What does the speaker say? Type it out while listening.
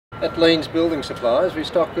At Leen's Building Supplies we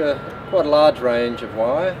stock quite a large range of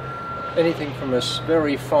wire. Anything from a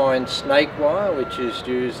very fine snake wire, which is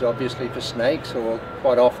used obviously for snakes or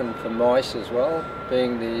quite often for mice as well,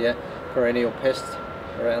 being the perennial pest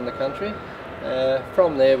around the country.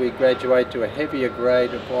 From there we graduate to a heavier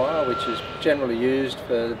grade of wire, which is generally used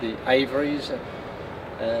for the aviaries,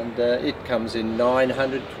 and it comes in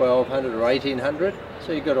 900, 1200 or 1800,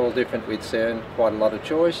 so you've got all different widths there and quite a lot of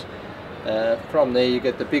choice. From there you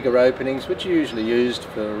get the bigger openings, which are usually used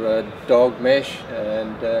for dog mesh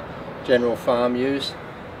and general farm use.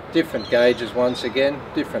 Different gauges once again,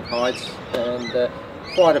 different heights, and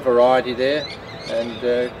quite a variety there, and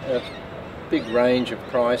a big range of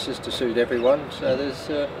prices to suit everyone. So there's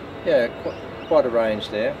yeah, quite a range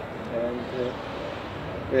there. And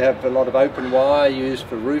we have a lot of open wire used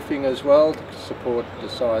for roofing as well to support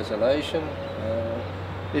the isolation.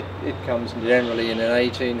 It comes generally in an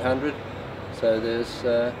 1800. So there's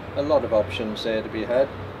a lot of options there to be had.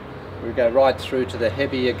 We go right through to the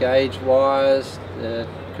heavier gauge wires.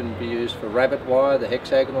 Can be used for rabbit wire, the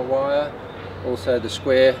hexagonal wire, also the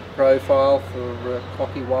square profile for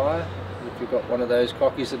cocky wire, if you've got one of those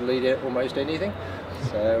cockies that'll eat almost anything.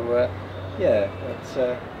 So yeah,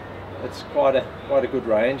 it's quite a good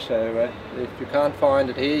range. So if you can't find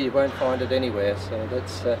it here, you won't find it anywhere. So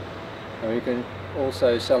that's you can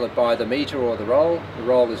also sell it by the metre or the roll. The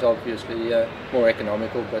roll is obviously more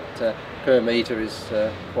economical, but per metre is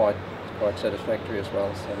quite satisfactory as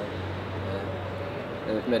well. So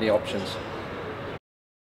there's many options.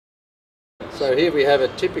 So here we have a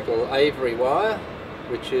typical aviary wire,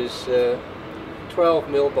 which is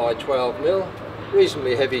 12mm by 12mm,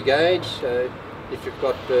 reasonably heavy gauge. So if you've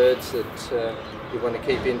got birds that you want to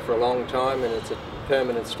keep in for a long time and it's a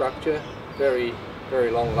permanent structure, very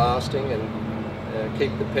long lasting, and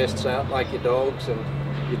keep the pests out, like your dogs and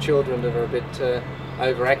your children that are a bit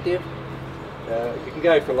overactive. You can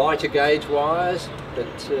go for lighter gauge wires,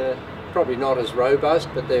 but probably not as robust,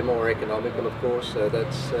 but they're more economical, of course, so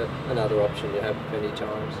that's another option you have many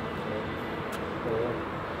times.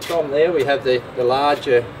 From there we have the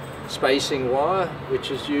larger spacing wire,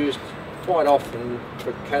 which is used quite often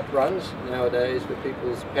for cat runs nowadays, for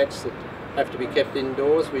people's pets that have to be kept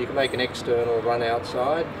indoors, where you can make an external run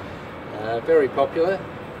outside. Very popular,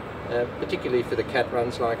 particularly for the cat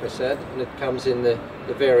runs, like I said, and it comes in the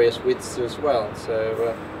various widths as well,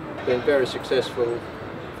 so been very successful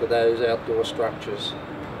for those outdoor structures.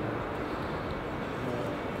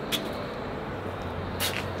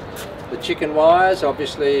 The chicken wires,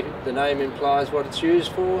 obviously the name implies what it's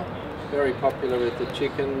used for. Very popular with the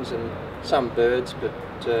chickens and some birds, but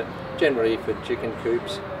generally for chicken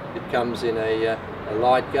coops. It comes in a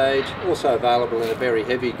light gauge, also available in a very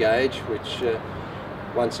heavy gauge, which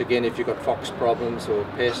once again, if you've got fox problems or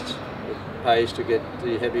pests, it pays to get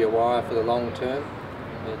the heavier wire for the long term.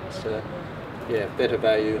 It's yeah, better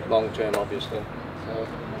value long term, obviously. So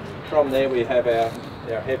from there we have our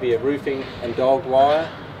heavier roofing and dog wire.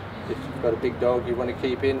 If you've got a big dog you want to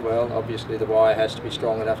keep in, well, obviously the wire has to be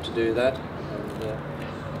strong enough to do that,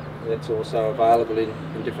 and that's also available in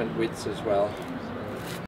different widths as well.